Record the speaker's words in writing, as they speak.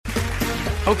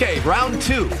Okay, round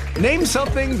two. Name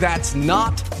something that's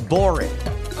not boring.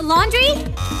 A laundry?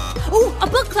 Ooh, a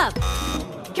book club.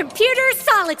 Computer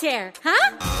solitaire,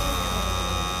 huh?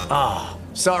 Ah,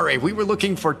 sorry, we were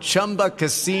looking for Chumba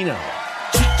Casino.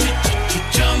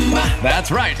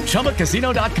 That's right,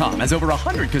 ChumbaCasino.com has over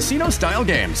 100 casino-style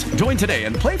games. Join today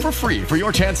and play for free for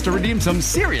your chance to redeem some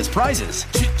serious prizes.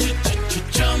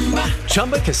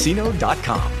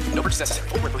 ChumbaCasino.com. No purchase necessary.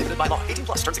 Void where prohibited by law. 18+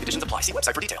 terms and conditions apply. See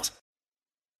website for details.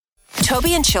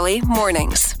 Toby and Chilli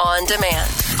mornings on demand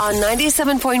on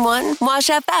 97.1 Wash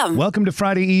FM. Welcome to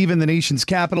Friday Eve in the nation's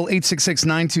capital.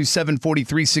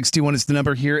 866-927-4361 is the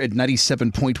number here at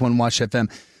 97.1 Wash FM.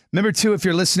 Remember, too, if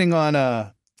you're listening on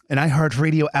an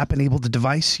iHeartRadio app-enabled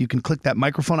device, you can click that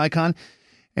microphone icon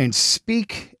and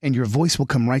speak, and your voice will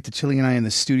come right to Chilli and I in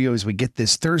the studio as we get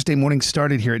this Thursday morning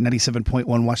started here at 97.1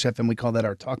 Wash FM. We call that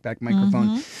our talkback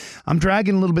microphone. I'm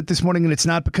dragging a little bit this morning, and it's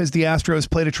not because the Astros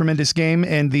played a tremendous game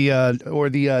and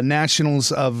the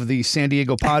Nationals of the San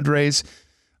Diego Padres,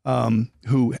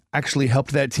 who actually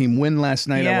helped that team win last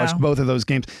night. Yeah. I watched both of those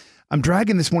games. I'm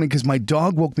dragging this morning because my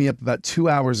dog woke me up about 2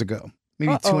 hours ago.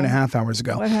 Maybe 2.5 hours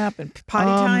ago. What happened?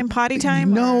 Potty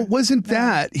time? No, it wasn't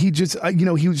that. He just,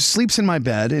 he sleeps in my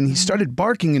bed and he started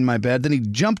barking in my bed. Then he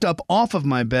jumped up off of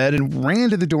my bed and ran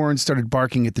to the door and started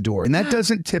barking at the door. And that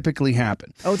doesn't typically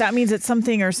happen. Oh, that means that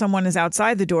something or someone is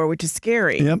outside the door, which is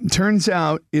scary. Yep. Turns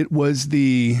out it was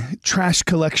the trash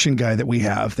collection guy that we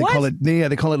have. They call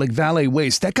it like valet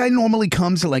waste. That guy normally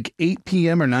comes at like 8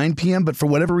 p.m. or 9 p.m. But for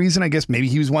whatever reason, I guess maybe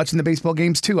he was watching the baseball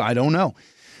games too. I don't know.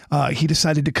 He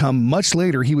decided to come much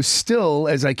later. He was still,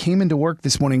 as I came into work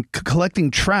this morning, collecting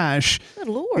trash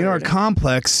in our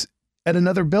complex at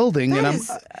another building.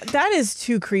 That is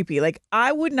too creepy. Like,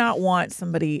 I would not want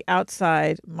somebody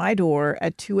outside my door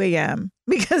at 2 a.m.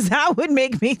 because that would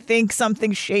make me think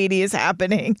something shady is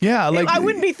happening. Yeah. I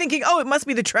wouldn't be thinking, it must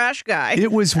be the trash guy.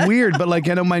 It was weird, but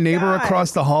my neighbor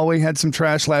across the hallway had some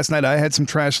trash last night. I had some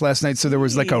trash last night, so there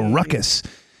was like a ruckus.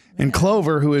 And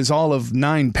Clover, who is all of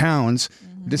 9 pounds,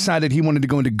 decided he wanted to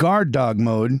go into guard dog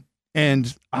mode.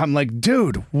 And I'm like,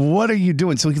 dude, what are you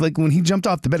doing? So when he jumped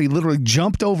off the bed, he literally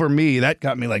jumped over me. That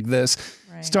got me like this.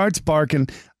 Right. Starts barking.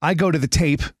 I go to the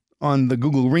tape on the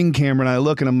Google Ring camera and I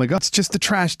look and I'm like, it's just the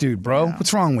trash dude, bro. Yeah.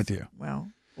 What's wrong with you? Well,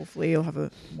 hopefully you'll have a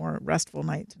more restful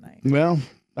night tonight. Well,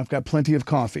 I've got plenty of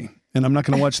coffee and I'm not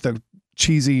going to watch the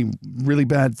cheesy, really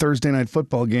bad Thursday night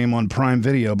football game on Prime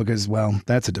Video because, well,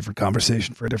 that's a different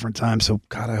conversation for a different time. So,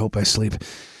 God, I hope I sleep.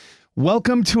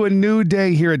 Welcome to a new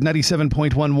day here at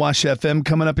 97.1 Wash FM.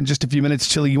 Coming up in just a few minutes,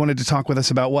 Chilli, you wanted to talk with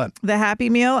us about what? The Happy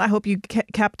Meal. I hope you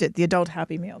kept it, the adult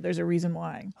Happy Meal. There's a reason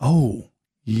why. Oh,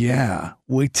 yeah.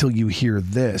 Wait till you hear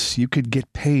this. You could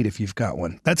get paid if you've got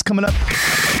one. That's coming up.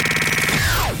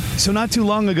 So not too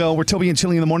long ago, we're Toby and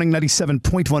Chilli in the morning,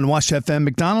 97.1 Wash FM.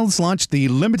 McDonald's launched the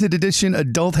limited edition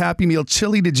adult Happy Meal.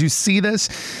 Chilli, did you see this?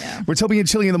 Yeah. We're Toby and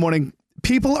Chilli in the morning.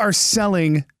 People are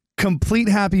selling complete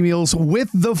Happy Meals with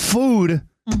the food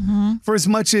for as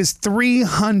much as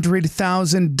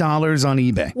 $300,000 on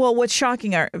eBay. Well, what's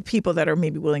shocking are people that are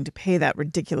maybe willing to pay that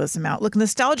ridiculous amount. Look,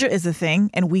 nostalgia is a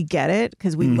thing, and we get it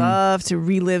because we love to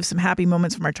relive some happy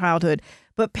moments from our childhood.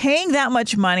 But paying that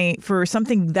much money for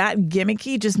something that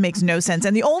gimmicky just makes no sense.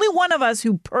 And the only one of us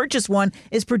who purchased one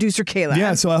is producer Kayla.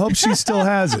 Yeah, so I hope she still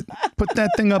has it. Put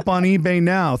that thing up on eBay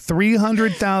now.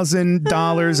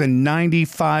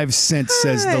 $300,000.95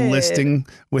 says the listing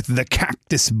with the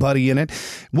cactus buddy in it.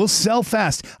 Will sell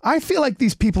fast. I feel like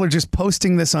these people are just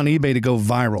posting this on eBay to go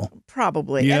viral.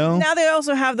 Probably. And now they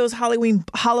also have those Halloween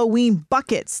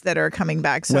buckets that are coming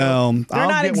back. So they're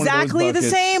not exactly the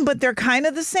same, but they're kind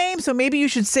of the same. So maybe you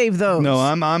should save those. No,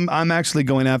 I'm actually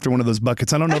going after one of those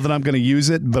buckets. I don't know that I'm going to use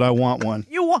it, but I want one.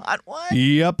 You want one?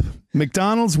 Yep.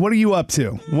 McDonald's, what are you up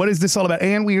to? What is this all about?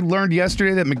 And we learned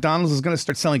yesterday that McDonald's is going to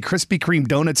start selling Krispy Kreme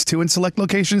donuts too in select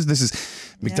locations. This is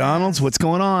McDonald's. What's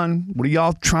going on? What are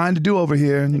y'all trying to do over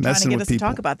here? They're trying to get us to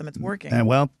talk about them. It's working. And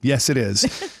well, yes, it is.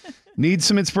 Need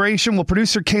some inspiration? Well,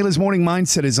 producer Kayla's Morning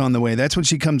Mindset is on the way. That's when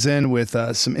she comes in with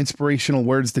some inspirational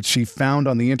words that she found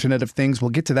on the Internet of Things.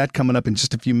 We'll get to that coming up in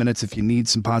just a few minutes if you need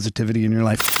some positivity in your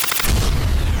life.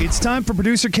 It's time for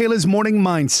producer Kayla's Morning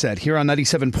Mindset here on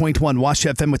 97.1 Wash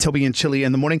FM with Toby and Chilli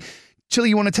in the morning. Chilli,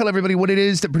 you want to tell everybody what it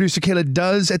is that producer Kayla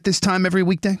does at this time every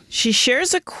weekday? She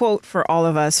shares a quote for all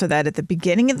of us so that at the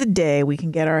beginning of the day, we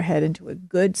can get our head into a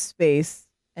good space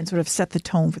and sort of set the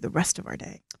tone for the rest of our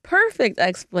day. Perfect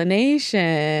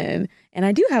explanation. And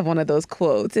I do have one of those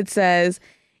quotes. It says,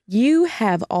 "You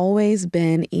have always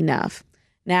been enough."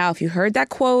 Now, if you heard that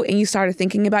quote and you started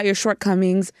thinking about your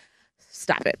shortcomings,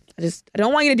 stop it. I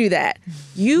don't want you to do that.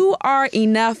 You are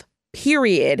enough,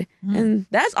 period. And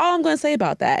that's all I'm going to say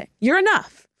about that. You're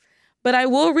enough. But I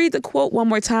will read the quote one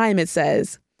more time. It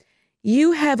says,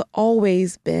 "You have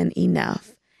always been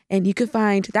enough." And you can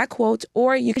find that quote,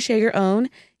 or you can share your own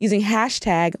using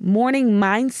hashtag Morning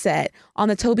Mindset on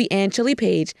the Toby and Chilli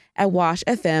page at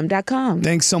washfm.com.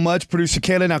 Thanks so much, Producer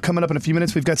Kayla. Now, coming up in a few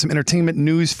minutes, we've got some entertainment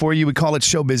news for you. We call it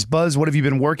Showbiz Buzz. What have you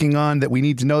been working on that we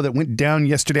need to know that went down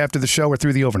yesterday after the show or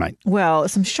through the overnight? Well,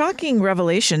 some shocking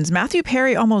revelations. Matthew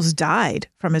Perry almost died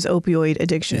from his opioid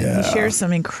addiction. Yeah. He shares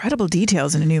some incredible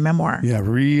details in a new memoir. Yeah,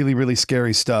 really, really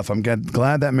scary stuff. I'm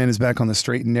glad that man is back on the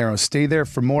straight and narrow. Stay there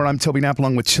for more. I'm Toby Knapp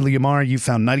along with Chilli Amar. You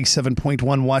found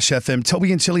 97.1 Wash FM.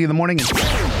 Toby and Chilli in the morning.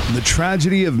 The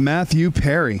tragedy of Matthew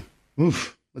Perry.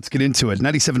 Oof. Let's get into it.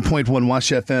 97.1 Wash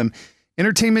FM.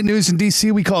 Entertainment news in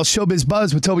D.C. we call Showbiz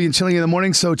Buzz with Toby and Chilli in the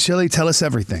morning. So, Chilli, tell us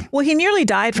everything. Well, he nearly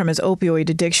died from his opioid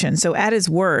addiction. So at his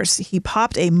worst, he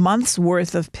popped a month's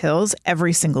worth of pills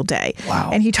every single day.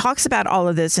 Wow. And he talks about all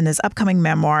of this in his upcoming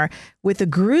memoir with a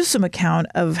gruesome account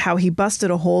of how he busted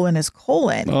a hole in his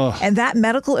colon. Ugh. And that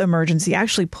medical emergency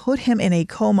actually put him in a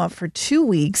coma for 2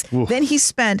 weeks. Oof. Then he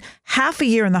spent half a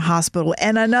year in the hospital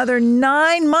and another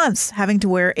 9 months having to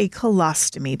wear a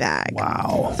colostomy bag.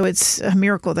 Wow. So it's a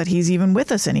miracle that he's even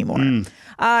with us anymore.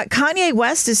 Kanye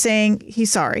West is saying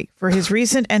he's sorry for his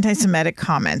recent anti-Semitic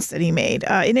comments that he made.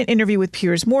 In an interview with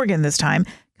Piers Morgan this time,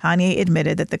 Kanye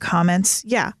admitted that the comments,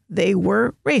 they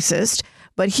were racist,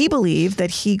 but he believed that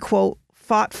he, quote,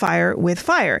 fought fire with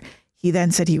fire. He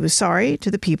then said he was sorry to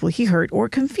the people he hurt or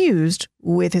confused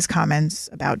with his comments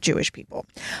about Jewish people.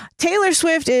 Taylor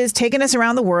Swift is taking us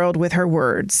around the world with her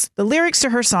words. The lyrics to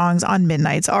her songs on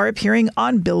Midnights are appearing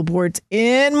on billboards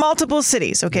in multiple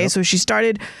cities. Okay, so she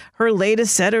started her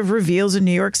latest set of reveals in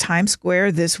New York's Times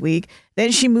Square this week.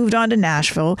 Then she moved on to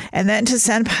Nashville and then to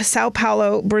Sao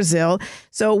Paulo, Brazil.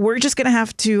 So we're just going to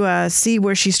have to see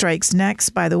where she strikes next.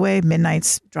 By the way,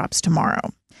 Midnights drops tomorrow.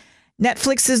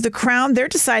 Netflix's The Crown, they're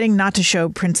deciding not to show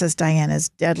Princess Diana's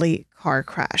deadly car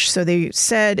crash. So they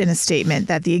said in a statement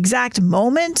that the exact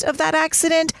moment of that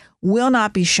accident will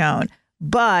not be shown,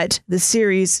 but the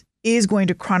series is going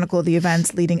to chronicle the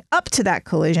events leading up to that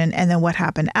collision and then what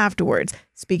happened afterwards.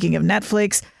 Speaking of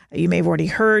Netflix, you may have already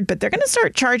heard, but they're going to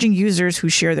start charging users who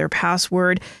share their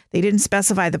password. They didn't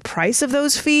specify the price of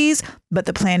those fees, but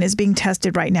the plan is being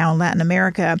tested right now in Latin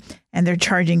America, and they're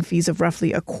charging fees of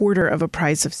roughly a quarter of a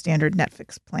price of standard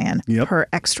Netflix plan per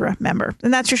extra member.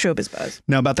 And that's your Showbiz Buzz.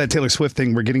 Now, about that Taylor Swift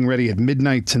thing, we're getting ready at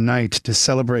midnight tonight to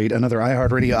celebrate another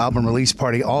iHeartRadio album release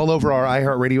party. All over our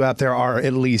iHeartRadio app, there are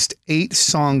at least 8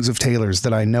 songs of Taylor's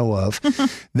that I know of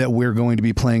that we're going to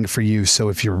be playing for you. So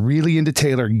if you're really into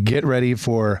Taylor, get ready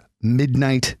for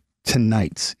midnight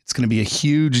tonight. It's going to be a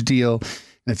huge deal.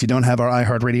 And if you don't have our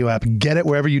iHeartRadio app, get it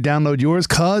wherever you download yours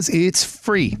because it's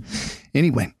free.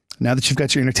 Anyway, now that you've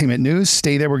got your entertainment news,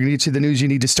 stay there. We're going to get you the news you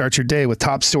need to start your day with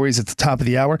top stories at the top of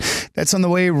the hour. That's on the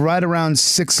way right around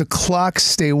 6 o'clock.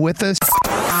 Stay with us.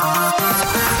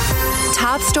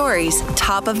 Top stories,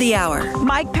 top of the hour.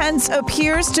 Mike Pence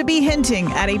appears to be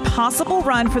hinting at a possible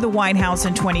run for the White House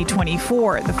in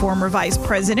 2024. The former vice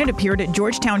president appeared at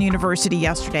Georgetown University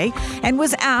yesterday and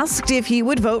was asked if he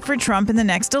would vote for Trump in the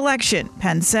next election.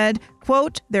 Pence said,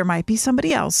 quote, "There might be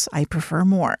somebody else I prefer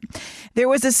more." There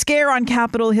was a scare on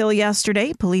Capitol Hill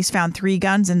yesterday. Police found 3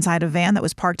 guns inside a van that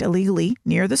was parked illegally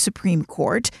near the Supreme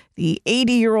Court. The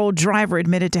 80-year-old driver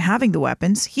admitted to having the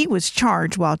weapons. He was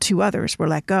charged while 2 others were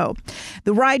let go.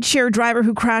 The rideshare driver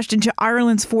who crashed into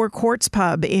Ireland's Four Courts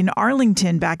pub in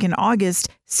Arlington back in August,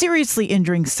 seriously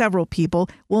injuring several people,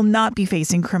 will not be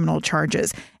facing criminal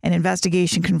charges. An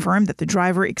investigation confirmed that the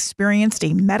driver experienced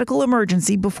a medical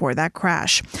emergency before that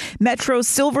crash. Metro's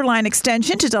Silver Line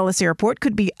extension to Dulles Airport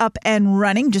could be up and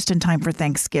running just in time for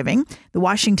Thanksgiving. The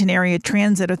Washington Area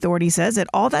Transit Authority says that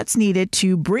all that's needed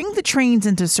to bring the trains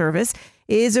into service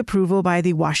is approval by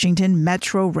the Washington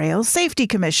Metro Rail Safety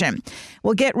Commission.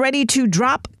 Well, get ready to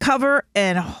drop, cover,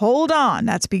 and hold on.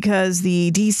 That's because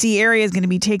the D.C. area is going to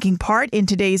be taking part in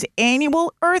today's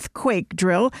annual earthquake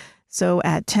drill. So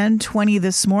at 10:20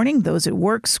 this morning, those at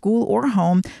work, school, or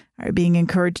home are being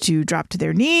encouraged to drop to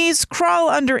their knees, crawl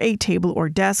under a table or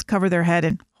desk, cover their head,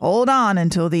 and hold on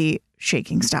until the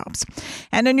shaking stops.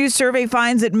 And a new survey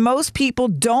finds that most people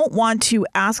don't want to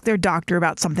ask their doctor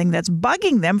about something that's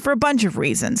bugging them for a bunch of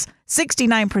reasons.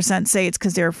 69% say it's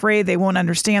because they're afraid they won't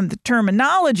understand the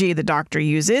terminology the doctor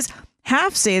uses.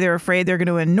 Half say they're afraid they're going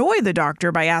to annoy the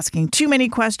doctor by asking too many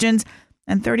questions.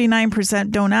 And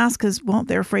 39% don't ask because, well,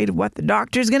 they're afraid of what the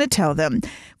doctor's going to tell them.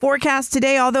 Forecast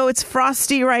today, although it's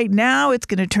frosty right now, it's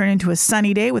going to turn into a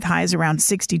sunny day with highs around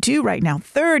 62. Right now,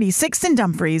 36 in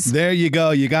Dumfries. There you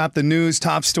go. You got the news,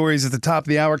 top stories at the top of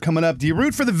the hour coming up. Do you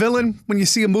root for the villain when you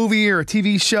see a movie or a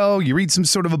TV show? You read some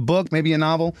sort of a book, maybe a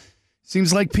novel?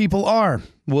 Seems like people are.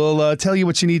 We'll tell you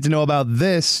what you need to know about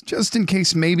this, just in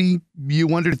case maybe you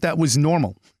wondered if that was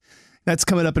normal. That's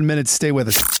coming up in minutes. Stay with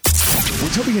us.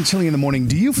 With Toby and Chilli in the morning,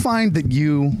 do you find that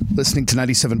you, listening to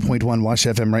 97.1 Wash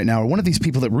FM right now, are one of these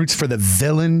people that roots for the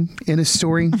villain in a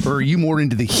story? Or are you more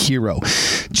into the hero?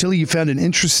 Chilli, you found an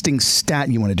interesting stat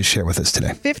you wanted to share with us today.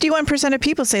 51% of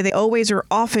people say they always or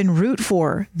often root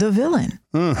for the villain.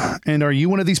 And are you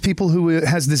one of these people who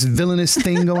has this villainous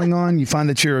thing going on? You find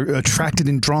that you're attracted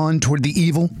and drawn toward the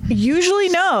evil? Usually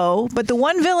no, but the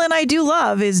one villain I do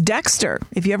love is Dexter.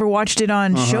 If you ever watched it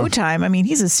on Showtime, I mean,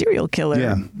 he's a serial killer.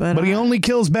 Yeah, but he only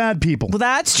kills bad people. Well,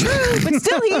 that's true, but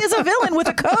still he is a villain with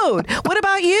a code. What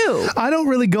about you? I don't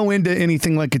really go into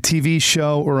anything like a TV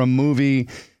show or a movie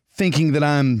thinking that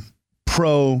I'm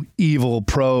pro-evil,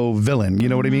 pro-villain, you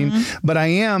know what I mean? But I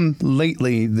am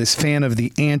lately this fan of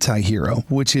the anti-hero,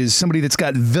 which is somebody that's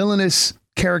got villainous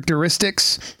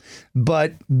characteristics,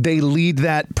 but they lead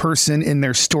that person in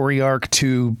their story arc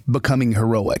to becoming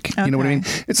heroic. You know what I mean?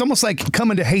 It's almost like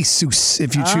coming to Jesus,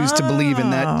 if you choose to believe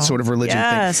in that sort of religion thing.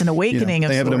 Yes, an awakening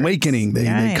They have an awakening.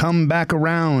 They come back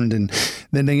around, and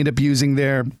then they end up using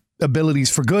their abilities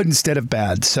for good instead of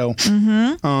bad. So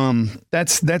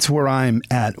that's where I'm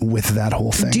at with that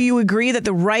whole thing. Do you agree that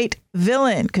the right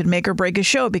villain could make or break a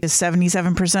show? Because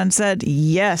 77% said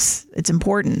yes, it's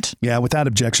important. Yeah, without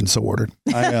objection, so ordered.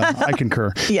 I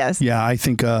concur. Yes. Yeah, I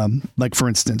think, like for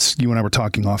instance, you and I were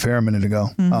talking off air a minute ago.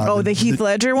 The Heath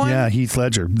Ledger one? Yeah, Heath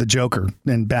Ledger, the Joker,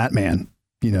 and Batman.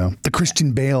 You know, the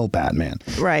Christian Bale Batman.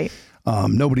 Right.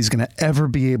 Nobody's going to ever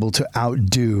be able to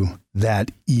outdo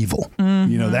that evil.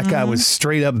 You know, that guy was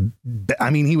straight up, I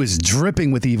mean, he was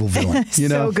dripping with evil villain. You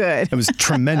know? So good. It was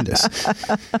tremendous.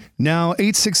 Now,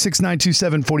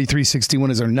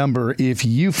 866-927-4361 is our number. If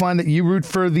you find that you root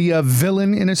for the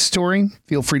villain in a story,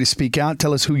 feel free to speak out.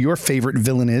 Tell us who your favorite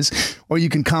villain is, or you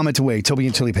can comment away. Toby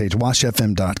and Chilli page,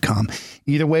 washfm.com.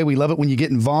 Either way, we love it when you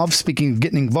get involved. Speaking of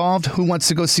getting involved, who wants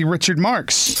to go see Richard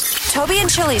Marx? Toby and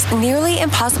Chilli's Nearly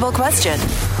Impossible Question.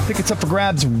 Tickets up for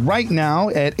grabs right now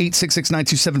at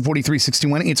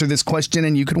 866-927-4361. Answer this question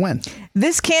and you could win.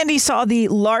 This candy saw the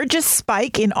largest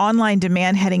spike in online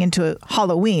demand heading into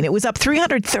Halloween. It was up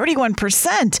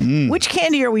 331%. Which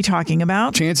candy are we talking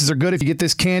about? Chances are good if you get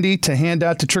this candy to hand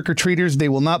out to trick-or-treaters, they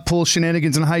will not pull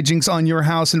shenanigans and hijinks on your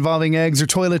house involving eggs or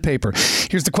toilet paper.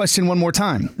 Here's the question one more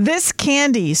time. This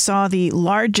candy saw the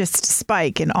largest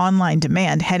spike in online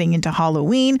demand heading into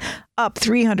Halloween, up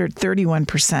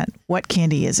 331%. What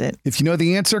candy is it? If you know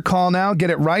the answer, call now,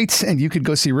 get it right, and you could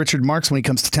go see Richard Marx when he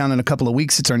comes to town in a couple of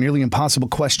weeks. It's our Nearly Impossible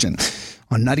Question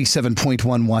on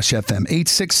 97.1 Wash FM.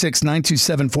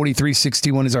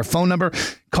 866-927-4361 is our phone number.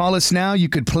 Call us now. You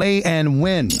could play and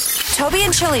win. Toby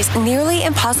and Chilli's Nearly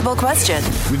Impossible Question.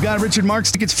 We've got Richard Marx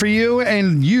tickets for you,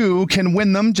 and you can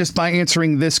win them just by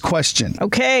answering this question.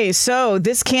 Okay, so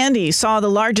this candy saw the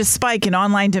largest spike in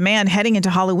online demand heading into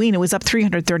Halloween. It was up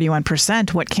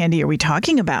 331%. What candy are we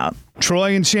talking about?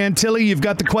 Troy and Chantilly, you've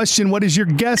got the question. What is your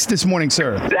guess this morning,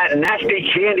 sir? That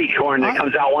nasty candy corn that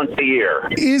comes out once a year.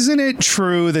 Isn't it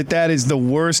true that that is the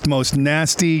worst, most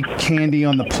nasty candy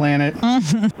on the planet?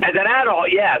 As an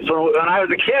adult, yes. When I was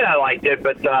a kid, I liked it,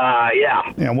 but yeah.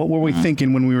 Yeah, what were we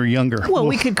thinking when we were younger? Well,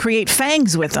 we could create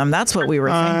fangs with them. That's what we were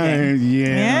thinking.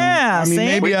 Yeah. I mean, see?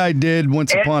 maybe I did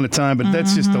once upon a time, but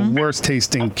that's just the worst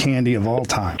tasting candy of all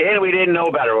time. And we didn't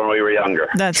know better when we were younger.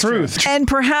 That's Truth. True. And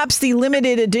perhaps the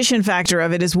limited edition factor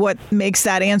of it is what makes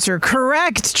that answer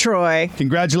correct, Troy.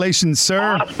 Congratulations,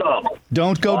 sir. Awesome.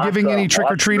 Don't go giving any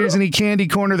trick-or-treaters any candy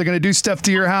corner. They're going to do stuff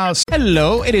to your house.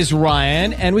 Hello, it is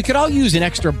Ryan, and we could all use an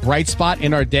extra bright spot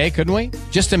in our day, couldn't we?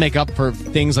 Just to make up for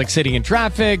things like sitting in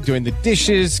traffic, doing the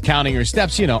dishes, counting your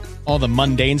steps, you know, all the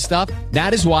mundane stuff.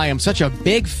 That is why I'm such a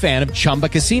big fan of Chumba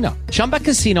Casino. Chumba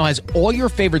Casino has all your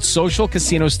favorite social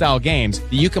casino-style games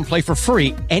that you can play for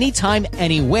free anytime,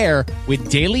 anywhere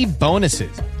with daily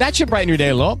bonuses. That should brighten your day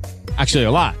a little. Actually,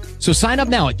 a lot. So sign up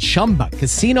now at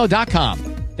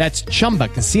ChumbaCasino.com. That's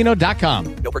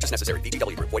ChumbaCasino.com. No purchase necessary.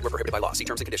 VGW Group. Void where prohibited by law. See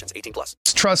terms and conditions. 18+.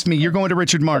 Trust me, you're going to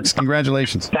Richard Marks.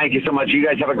 Congratulations. Thank you so much. You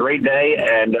guys have a great day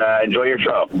and enjoy your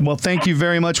show. Well, thank you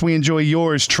very much. We enjoy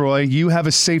yours, Troy. You have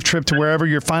a safe trip to wherever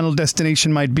your final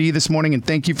destination might be this morning, and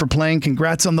thank you for playing.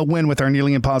 Congrats on the win with our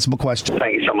nearly impossible question.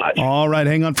 Thank you so much. All right,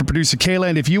 hang on for producer Kayla.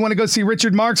 And if you want to go see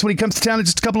Richard Marks when he comes to town in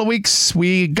just a couple of weeks,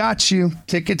 we got you.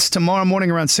 Tickets tomorrow morning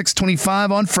around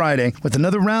 6:25 on Friday with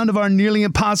another round of our nearly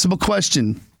impossible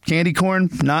question. Candy corn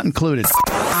not included.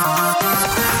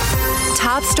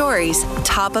 Top stories,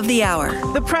 top of the hour.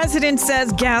 The president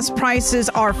says gas prices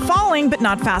are falling, but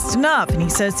not fast enough. And he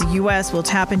says the U.S. will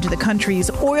tap into the country's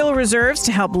oil reserves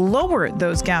to help lower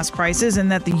those gas prices,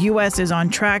 and that the U.S. is on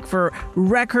track for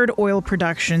record oil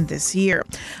production this year.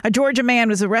 A Georgia man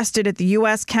was arrested at the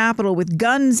U.S. Capitol with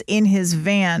guns in his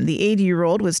van. The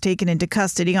 80-year-old was taken into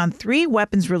custody on 3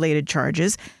 weapons-related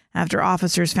charges after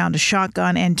officers found a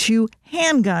shotgun and 2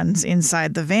 handguns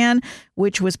inside the van,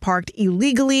 which was parked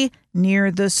illegally near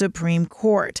the Supreme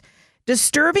Court.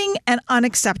 Disturbing and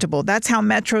unacceptable. That's how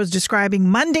Metro's describing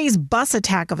Monday's bus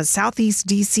attack of a Southeast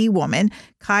D.C. woman.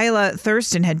 Kyla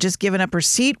Thurston had just given up her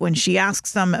seat when she asked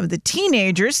some of the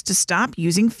teenagers to stop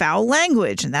using foul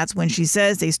language. And that's when she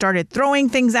says they started throwing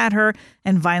things at her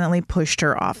and violently pushed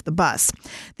her off the bus.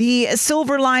 The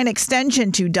Silver Line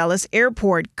extension to Dulles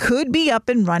Airport could be up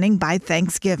and running by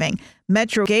Thanksgiving.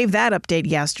 Metro gave that update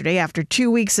yesterday after 2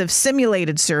 weeks of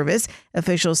simulated service.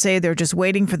 Officials say they're just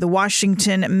waiting for the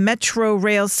Washington Metro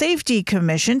Rail Safety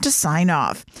Commission to sign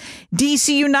off.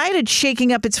 DC United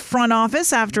shaking up its front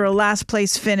office after a last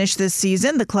place finish this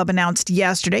season. The club announced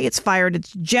yesterday it's fired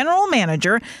its general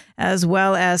manager as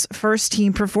well as first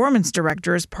team performance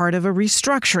director as part of a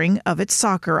restructuring of its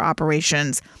soccer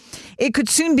operations. It could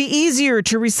soon be easier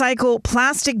to recycle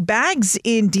plastic bags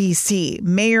in D.C.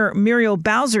 Mayor Muriel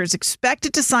Bowser is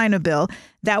expected to sign a bill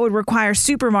that would require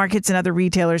supermarkets and other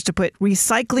retailers to put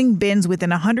recycling bins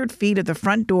within 100 feet of the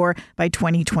front door by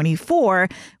 2024,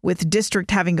 with the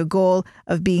district having a goal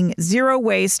of being zero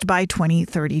waste by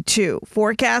 2032.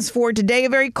 Forecast for today, a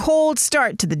very cold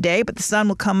start to the day, but the sun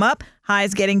will come up.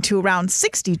 Highs getting to around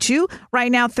 62.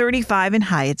 Right now, 35 in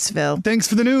Hyattsville. Thanks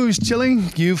for the news,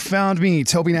 Chilli. You found me,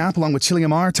 Toby Knapp, along with Chilli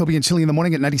Amar. Toby and Chilli in the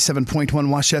morning at 97.1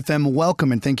 Wash FM.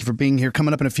 Welcome, and thank you for being here.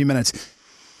 Coming up in a few minutes.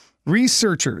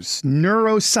 Researchers,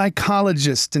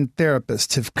 neuropsychologists, and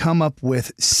therapists have come up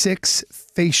with 6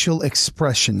 facial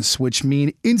expressions, which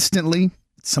mean instantly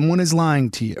someone is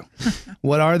lying to you.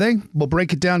 What are they? We'll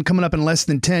break it down coming up in less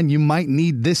than 10. You might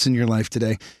need this in your life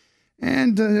today.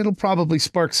 And it'll probably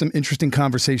spark some interesting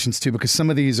conversations, too, because some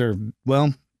of these are,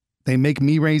 well, they make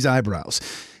me raise eyebrows.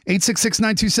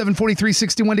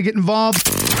 866-927-4361 to get involved.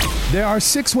 There are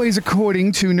 6 ways,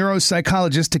 according to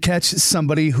neuropsychologists, to catch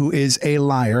somebody who is a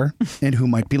liar and who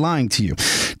might be lying to you.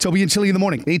 Toby and Chilli in the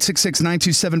morning.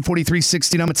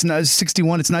 866-927-4361. It's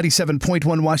 61. It's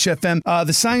 97.1 Wash FM.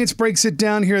 The science breaks it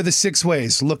down. Here are the 6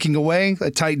 ways. Looking away, a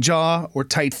tight jaw or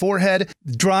tight forehead,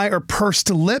 dry or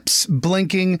pursed lips,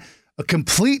 blinking, a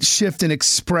complete shift in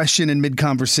expression in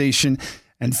mid-conversation,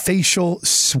 and facial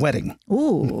sweating.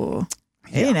 Ooh.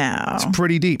 Hey now. It's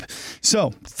pretty deep. So,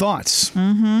 thoughts.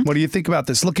 What do you think about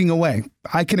this? Looking away.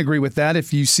 I can agree with that.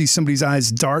 If you see somebody's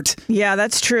eyes dart. Yeah,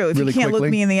 that's true. If really you can't quickly,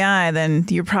 look me in the eye, then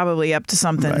you're probably up to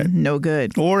something no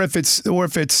good. Or if it's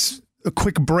a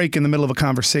quick break in the middle of a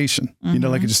conversation. You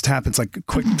know, like it just happens, like a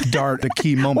quick dart, a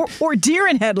key moment. Or deer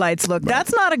in headlights look. Right.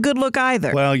 That's not a good look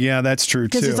either. Well, yeah, that's true,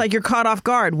 too. Because it's like you're caught off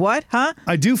guard. What? Huh?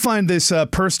 I do find this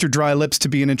pursed or dry lips to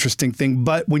be an interesting thing.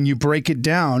 But when you break it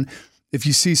down, if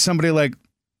you see somebody like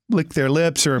lick their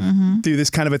lips or do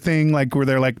this kind of a thing, like where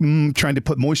they're like trying to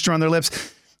put moisture on their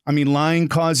lips, I mean, lying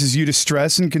causes you to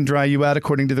stress and can dry you out,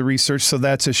 according to the research. So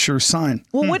that's a sure sign.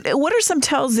 Well, what are some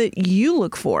tells that you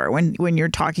look for when you're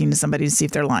talking to somebody to see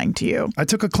if they're lying to you? I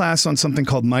took a class on something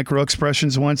called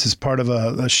micro-expressions once as part of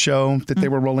a show that they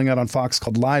were rolling out on Fox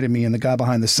called Lie to Me, and the guy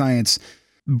behind the science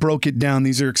broke it down.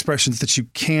 These are expressions that you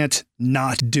can't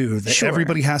not do, that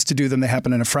everybody has to do them. They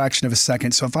happen in a fraction of a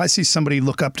second. So if I see somebody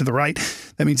look up to the right,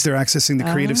 that means they're accessing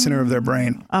the creative center of their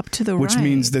brain. Up to the which right. Which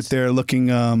means that they're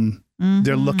looking...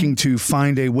 They're looking to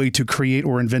find a way to create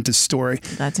or invent a story.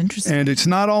 That's interesting. And it's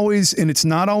not always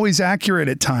accurate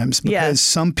at times, because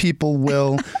some people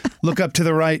will look up to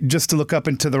the right just to look up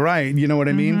and to the right. You know what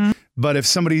I mean? But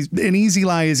if an easy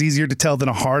lie is easier to tell than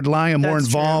a hard lie, a more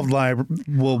involved lie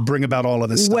will bring about all of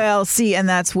this stuff. Well, see, and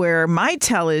that's where my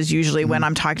tell is usually when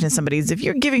I'm talking to somebody is if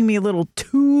you're giving me a little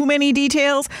too many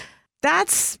details,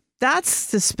 that's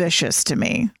suspicious to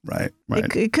me. Right.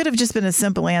 It could have just been a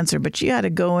simple answer, but you had to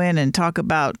go in and talk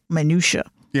about minutia.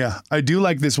 Yeah, I do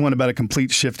like this one about a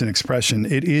complete shift in expression.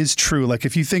 It is true. Like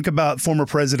if you think about former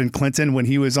President Clinton when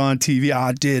he was on TV,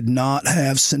 I did not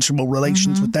have sensual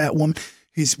relations with that woman.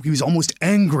 He was almost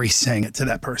angry saying it to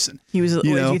that person. Do you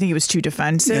think he was too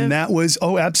defensive? And that was,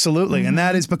 absolutely. And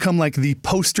that has become like the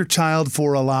poster child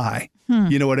for a lie.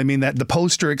 You know what I mean? That the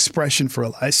poster expression for a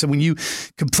lie. So when you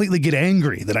completely get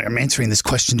angry that I'm answering this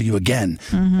question to you again,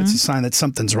 it's a sign that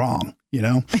something's wrong, you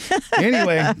know?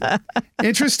 Anyway,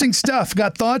 interesting stuff.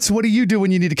 Got thoughts? What do you do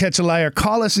when you need to catch a liar?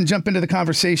 Call us and jump into the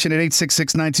conversation at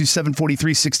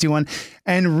 866-927-4361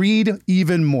 and read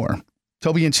even more.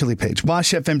 Toby and Chilli page,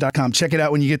 washfm.com. Check it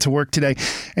out when you get to work today.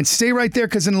 And stay right there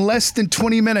because in less than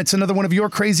 20 minutes, another one of your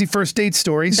crazy first date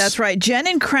stories. That's right. Jen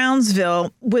in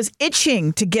Crownsville was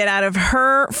itching to get out of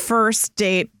her first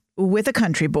date with a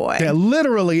country boy. Yeah,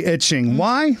 literally itching.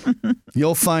 Why?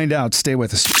 You'll find out. Stay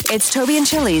with us. It's Toby and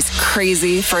Chilli's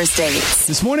Crazy First Dates.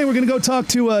 This morning, we're going to go talk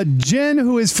to Jen,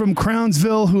 who is from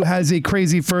Crownsville, who has a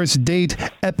crazy first date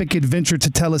epic adventure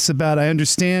to tell us about. I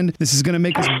understand this is going to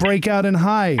make us break out in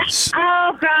hives.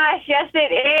 Oh, gosh. Yes,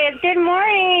 it is. Good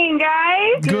morning,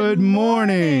 guys. Good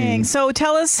morning. So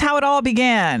tell us how it all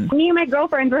began. Me and my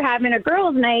girlfriends were having a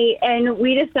girls' night, and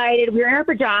we decided we were in our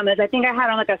pajamas. I think I had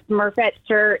on like a Smurfette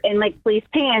shirt and like fleece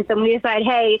pants, and we decided,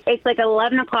 hey, it's like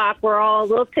 11 o'clock. We're all a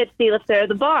little tipsy. Let's go to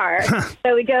the bar.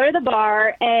 So we go to the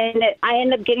bar, and I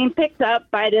end up getting picked up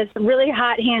by this really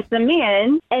hot, handsome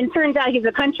man, and turns out he's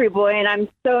a country boy, and I'm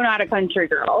so not a country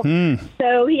girl.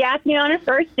 So he asked me on a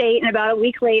first date, and about a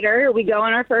week later, we go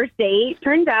on our first date.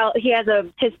 Turns out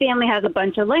his family has a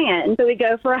bunch of land. So we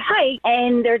go for a hike,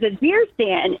 and there's a deer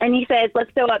stand, and he says,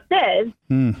 let's go up this.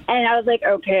 And I was like,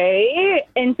 okay.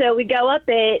 And so we go up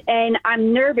it, and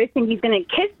I'm nervous and he's going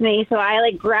to kiss me. So I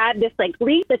like grab this like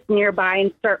leaf that's nearby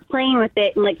and start playing with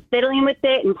it and like fiddling with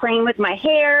it and playing with my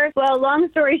hair. Well, long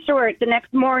story short, the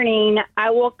next morning I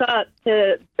woke up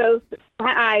to both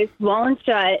my eyes swollen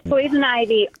shut, poison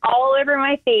ivy all over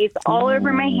my face, all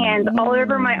over my hands, all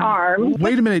over my arms.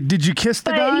 Wait a minute. Did you kiss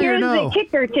the guy or no? But here's the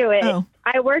kicker to it. Oh.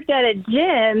 I worked at a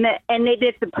gym, and they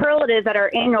did superlatives at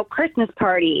our annual Christmas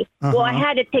party. Well, I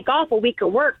had to take off a week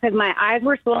of work because my eyes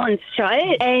were swollen shut,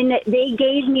 and they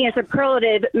gave me a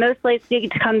superlative, most likely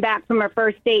to come back from our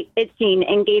first date itching,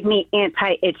 and gave me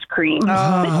anti-itch cream.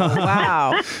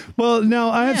 Wow. Well,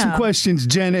 now I have some questions,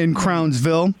 Jen in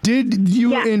Crownsville. Did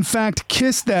you, in fact,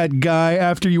 kiss that guy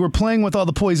after you were playing with all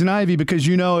the poison ivy? Because,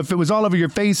 you know, if it was all over your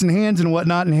face and hands and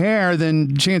whatnot and hair,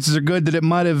 then chances are good that it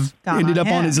might have ended up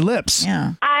on his lips.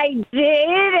 Yeah. I did,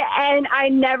 and I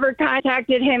never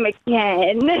contacted him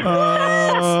again. Oh,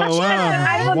 wow.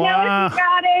 I don't know if he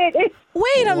got it.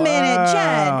 Wait a minute,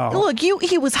 Jen. Look,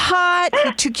 he was hot.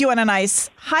 He took you on a nice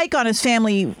hike on his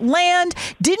family land.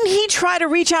 Didn't he try to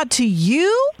reach out to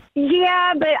you?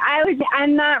 Yeah, but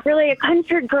I'm not really a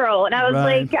country girl. And I was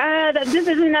like, this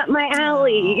isn't up my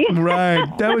alley. Right.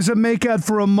 That was a make out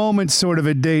for a moment sort of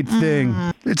a date thing.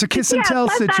 It's a kiss and tell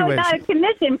situation. I was out of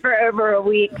commission for over a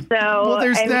week. So well,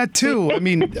 there's that too. I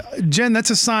mean, Jen, that's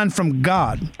a sign from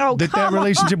God that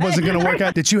relationship wasn't going to work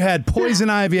out, that you had poison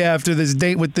ivy after this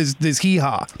date with this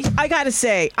hee-haw. I got to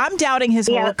say, I'm doubting his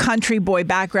whole country boy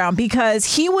background because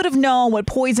he would have known what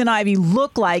poison ivy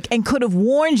looked like and could have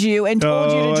warned you and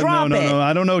told you to drop it. No.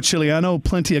 I don't know, Chilli. I know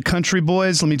plenty of country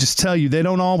boys. Let me just tell you, they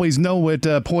don't always know what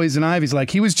poison ivy's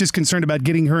like. He was just concerned about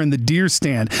getting her in the deer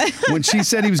stand. When she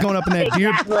said he was going up in that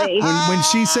deer, when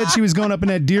she said she was going up in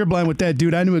that deer blind with that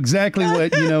dude, I knew exactly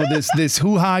what this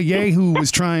hoo-ha yahoo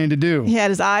was trying to do. He had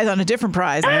his eyes on a different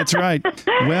prize. That's right.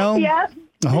 Well. Yep.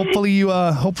 Hopefully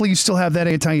you still have that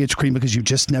anti-itch cream because you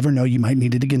just never know. You might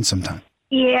need it again sometime.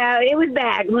 Yeah, it was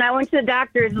bad. When I went to the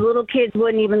doctors, the little kids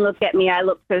wouldn't even look at me. I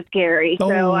looked so scary.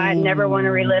 So I never want to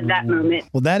relive that moment.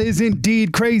 Well, that is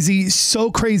indeed crazy.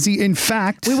 So crazy, in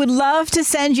fact. We would love to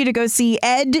send you to go see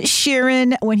Ed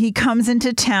Sheeran when he comes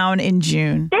into town in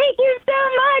June. Thank you so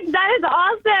much. That is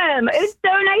awesome. It was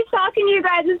so nice talking to you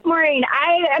guys this morning.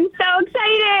 I am so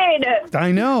excited.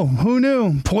 I know. Who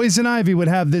knew? Poison ivy would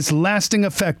have this lasting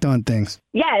effect on things.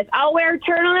 Yes, I'll wear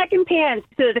turtleneck and pants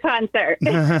to the concert.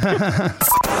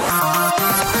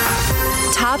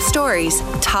 Top stories,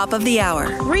 top of the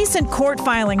hour. Recent court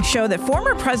filings show that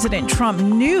former President Trump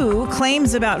knew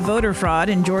claims about voter fraud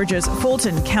in Georgia's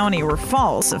Fulton County were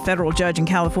false. A federal judge in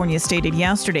California stated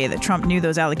yesterday that Trump knew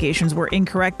those allegations were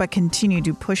incorrect but continued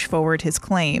to push forward his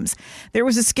claims. There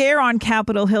was a scare on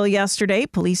Capitol Hill yesterday.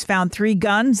 Police found 3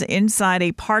 guns inside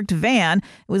a parked van.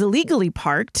 It was illegally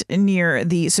parked near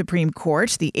the Supreme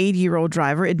Court. The 80-year-old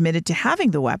driver admitted to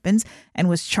having the weapons and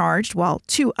was charged while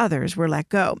 2 others were let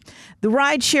go. The riot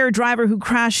rideshare driver who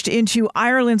crashed into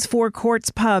Ireland's Four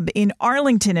Courts pub in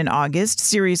Arlington in August,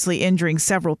 seriously injuring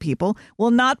several people,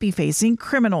 will not be facing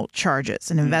criminal charges.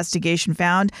 An investigation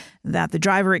found that the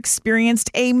driver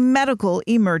experienced a medical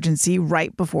emergency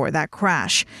right before that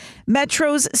crash.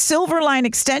 Metro's Silver Line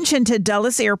extension to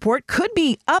Dulles Airport could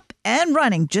be up and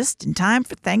running just in time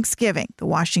for Thanksgiving. The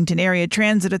Washington Area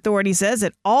Transit Authority says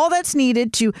that all that's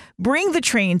needed to bring the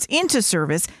trains into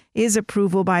service is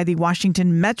approval by the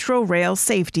Washington Metro Rail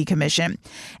Safety Commission.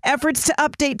 Efforts to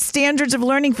update standards of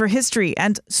learning for history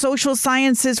and social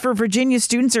sciences for Virginia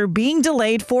students are being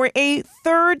delayed for a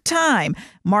third time,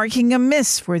 marking a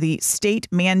miss for the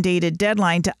state-mandated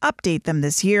deadline to update them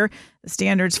this year. The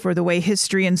standards for the way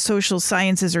history and social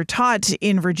sciences are taught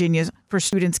in Virginia for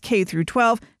students K through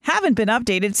 12 haven't been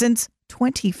updated since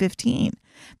 2015.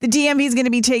 The DMV is going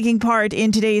to be taking part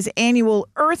in today's annual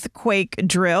earthquake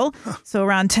drill. So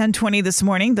around 10:20 this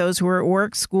morning, those who are at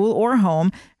work, school, or home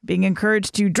are being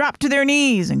encouraged to drop to their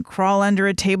knees and crawl under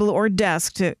a table or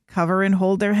desk to cover and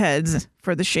hold their heads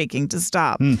for the shaking to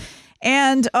stop.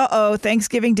 And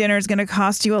Thanksgiving dinner is going to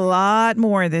cost you a lot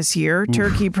more this year. Oof.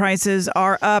 Turkey prices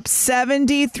are up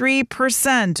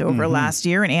 73% over last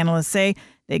year, and analysts say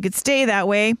they could stay that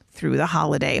way through the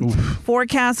holiday. Oof.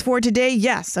 Forecast for today,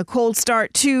 yes, a cold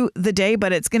start to the day,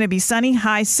 but it's going to be sunny.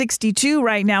 High 62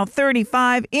 right now,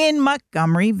 35 in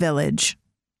Montgomery Village.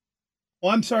 Oh,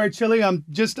 I'm sorry, Chilli. I'm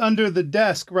just under the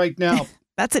desk right now.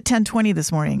 That's at 10:20 this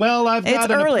morning. Well, I've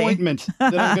got an appointment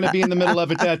that I'm going to be in the middle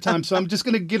of at that time, so I'm just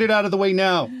going to get it out of the way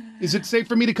now. Is it safe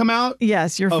for me to come out?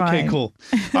 Yes, you're fine. Okay, cool.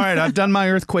 All right, I've done my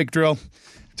earthquake drill.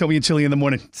 Toby and Chilli in the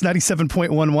morning. It's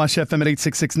 97.1 Wash FM at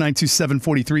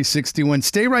 866-927-4361.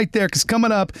 Stay right there, because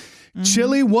coming up,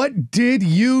 Chilli, what did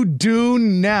you do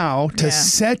now to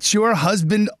set your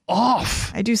husband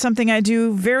off? I do something I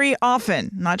do very often.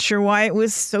 Not sure why it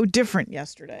was so different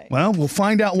yesterday. Well, we'll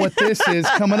find out what this is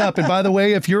coming up. And by the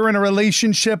way, if you're in a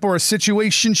relationship or a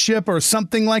situationship or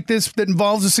something like this that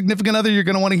involves a significant other, you're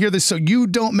going to want to hear this so you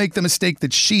don't make the mistake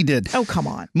that she did. Oh, come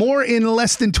on. More in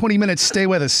less than 20 minutes. Stay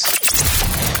with us.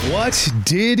 What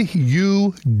did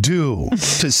you do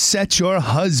to set your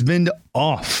husband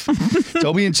off?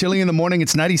 Toby and Chilli in the morning.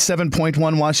 It's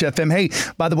 97.1 Wash FM. Hey,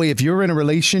 by the way, if you're in a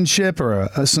relationship or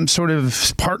some sort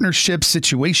of partnership,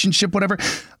 situationship, whatever,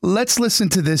 let's listen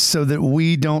to this so that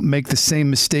we don't make the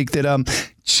same mistake that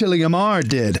Chilli Amar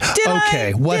did.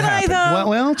 What happened?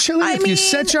 Well, Chilli, if you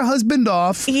set your husband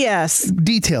off, yes.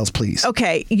 Details, please.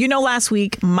 Okay, last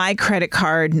week my credit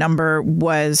card number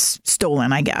was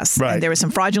stolen, I guess. Right. And there were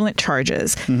some fraudulent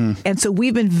charges. And so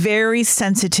we've been very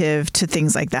sensitive to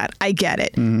things like that. I get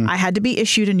it. I had to be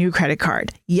issued a new credit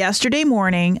card. Yesterday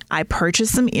morning, I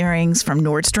purchased some earrings from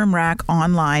Nordstrom Rack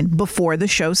online before the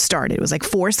show started. It was like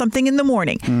 4 something in the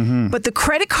morning. But the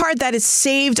credit card that is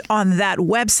saved on that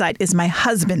website is my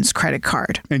husband's credit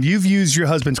card. And you've used your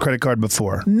husband's credit card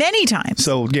before? Many times.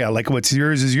 So, yeah, like what's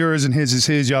yours is yours and his is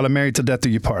his. Y'all are married till death do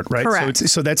you part, right? Correct.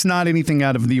 So that's not anything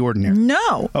out of the ordinary.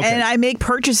 No. Okay. And I make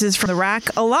purchases from the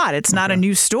Rack a lot. It's not a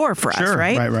new store for us,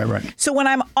 right? Right. So when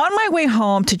I'm on my way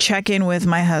home to check in with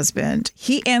my husband,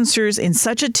 he answers in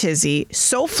such a tizzy,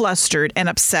 so flustered and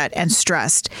upset and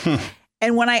stressed.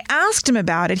 And when I asked him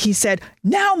about it, he said,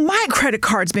 now my credit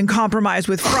card's been compromised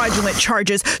with fraudulent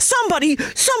charges.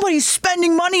 Somebody's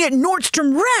spending money at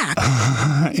Nordstrom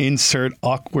Rack. Insert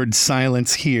awkward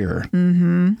silence here.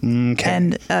 Okay.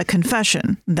 And a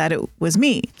confession that it was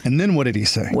me. And then what did he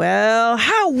say? Well,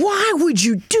 why would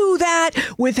you do that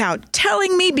without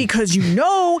telling me? Because you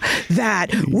know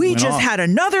that we just had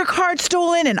another card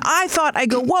stolen. And I thought,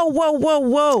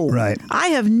 whoa. Right. I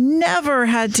have never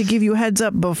had to give you heads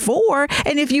up before.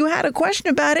 And if you had a question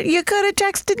about it, you could have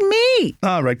texted me.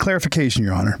 All right. Clarification,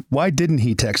 Your Honor. Why didn't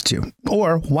he text you?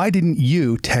 Or why didn't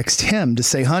you text him to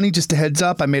say, honey, just a heads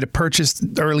up, I made a purchase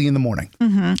early in the morning? I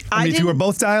mean, if you were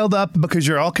both dialed up because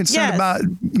you're all concerned about,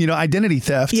 identity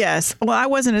theft. Yes. Well, I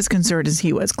wasn't as concerned as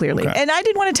he was, clearly. Okay. And I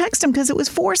didn't want to text him because it was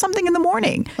 4 something in the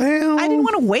morning. Well, I didn't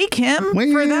want to wake him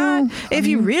for that. If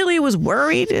he really was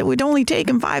worried, it would only take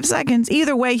him 5 seconds.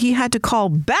 Either way, he had to call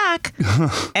back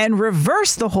and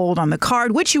reverse the hold on the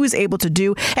card, which he was able to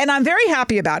do. And I'm very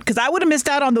happy about, because I would have missed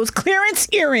out on those clearance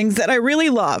earrings that I really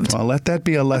loved. Well, let that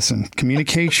be a lesson.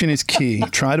 Communication is key.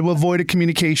 Try to avoid a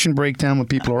communication breakdown when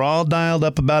people are all dialed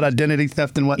up about identity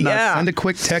theft and whatnot. Yeah. Send a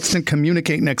quick text and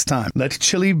communicate next time. Let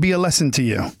Chilli be a lesson to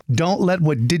you. Don't let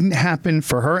what didn't happen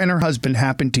for her and her husband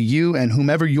happen to you and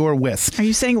whomever you're with. Are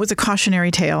you saying it was a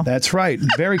cautionary tale? That's right.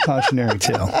 Very cautionary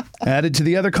tale. Added to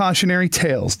the other cautionary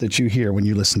tales that you hear when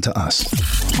you listen to us.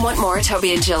 Want more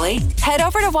Toby and Chilli? Head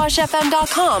over to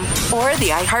washfm.com or the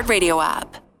iHeartRadio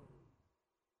app.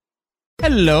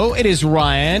 Hello, it is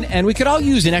Ryan, and we could all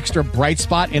use an extra bright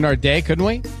spot in our day, couldn't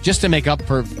we? Just to make up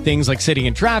for things like sitting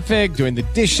in traffic, doing the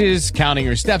dishes, counting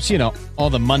your steps,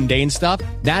 all the mundane stuff.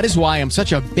 That is why I'm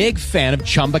such a big fan of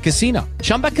Chumba Casino.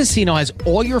 Chumba Casino has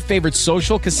all your favorite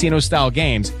social casino-style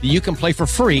games that you can play for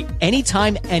free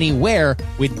anytime, anywhere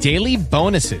with daily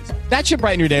bonuses. That should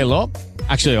brighten your day a little.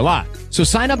 Actually, a lot. So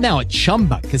sign up now at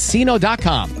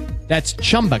ChumbaCasino.com. That's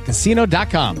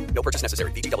ChumbaCasino.com. No purchase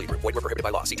necessary. VGW Group. Void where prohibited by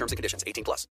law. See terms and conditions. 18+.